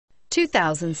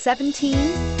2017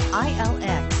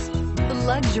 ILX. The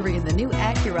luxury in the new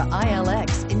Acura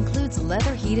ILX includes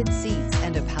leather heated seats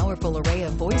and a powerful array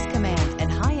of voice command and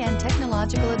high-end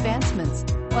technological advancements,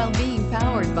 while being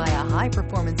powered by a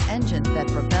high-performance engine that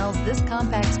propels this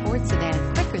compact sports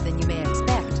sedan quicker than you may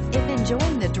expect. If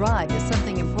enjoying the drive is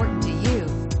something important to you,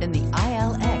 then the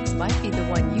ILX might be the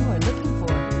one you are looking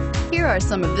for. Here are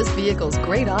some of this vehicle's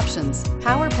great options: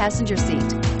 power passenger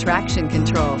seat, traction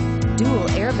control, dual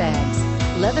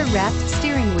airbags, leather-wrapped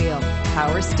steering wheel,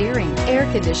 power steering, air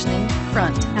conditioning,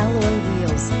 front alloy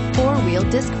wheels, four-wheel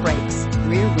disc brakes,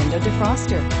 rear window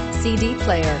defroster, CD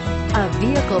player. A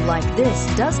vehicle like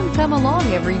this doesn't come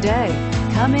along every day.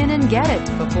 Come in and get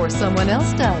it before someone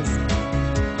else does.